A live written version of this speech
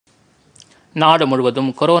நாடு முழுவதும்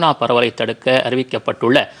கொரோனா பரவலை தடுக்க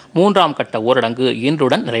அறிவிக்கப்பட்டுள்ள 3ஆம் கட்ட ஊரடங்கு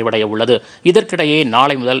இன்றுடன் நிறைவடைய உள்ளது. இதற்கிடையே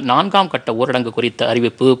நாளை முதல் 4ஆம் கட்ட ஊரடங்கு குறித்த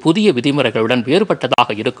அறிவிப்பு புதிய விதிமுறைகளுடன்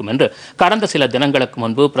வேறுபட்டதாக இருக்கும் என்று கடந்த சில தினங்களுக்கு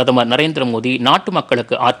முன்பு பிரதமர் நரேந்திர மோடி நாட்டு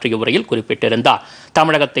மக்களுக்கு ஆற்றிய உரையில் குறிப்பிட்டிருந்தார்.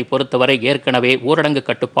 தமிழகத்தை பொறுத்தவரை ஏற்கனவே ஊரடங்கு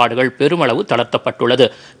கட்டுப்பாடுகள் பெருமளவு தளர்த்தப்பட்டுள்ளது.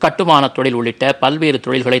 கட்டுமான தொழில் உள்ளிட்ட பல்வேறு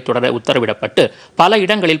தொழில்களை தொடர உத்தரவிடப்பட்டு பல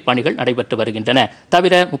இடங்களில் பணிகள் நடைபெற்று வருகின்றன.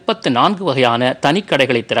 தவிர 34 வகையான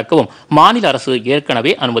தனிக்கடைகளை திறக்கவும் மாநில அரசு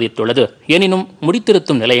ஏற்கனவே அனுமதித்துள்ளது. எனினும்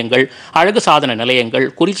முடித்திருத்தும் நிலையங்கள், அழகு சாதன நிலையங்கள்,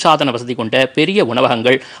 குளிர்சாதன வசதி கொண்ட பெரிய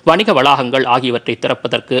உணவகங்கள், வணிக வளாகங்கள் ஆகியவற்றை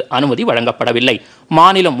திறப்பதற்கு அனுமதி வழங்கப்படவில்லை.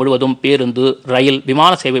 மாநிலம் முழுவதும் பேருந்து, ரயில்,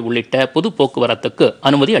 விமான சேவை உள்ளிட்ட பொது போக்குவரத்துக்கு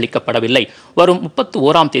அனுமதி அளிக்கப்படவில்லை. வரும்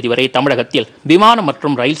 31ஆம் தேதி வரை தமிழகத்தில் விமானம்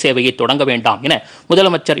மற்றும் ரயில் சேவையை தொடங்க வேண்டாம் என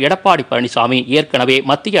முதலமைச்சர் எடப்பாடி பழனிசாமி ஏற்கனவே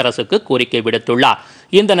மத்திய அரசுக்கு கோரிக்கை விடுத்துள்ளார்.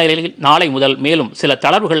 இந்த நிலையில் நாளை முதல் மேலும் சில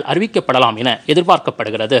தளர்வுகள் அறிவிக்கப்படலாம் என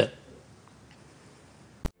எதிர்பார்க்கப்படுகிறது.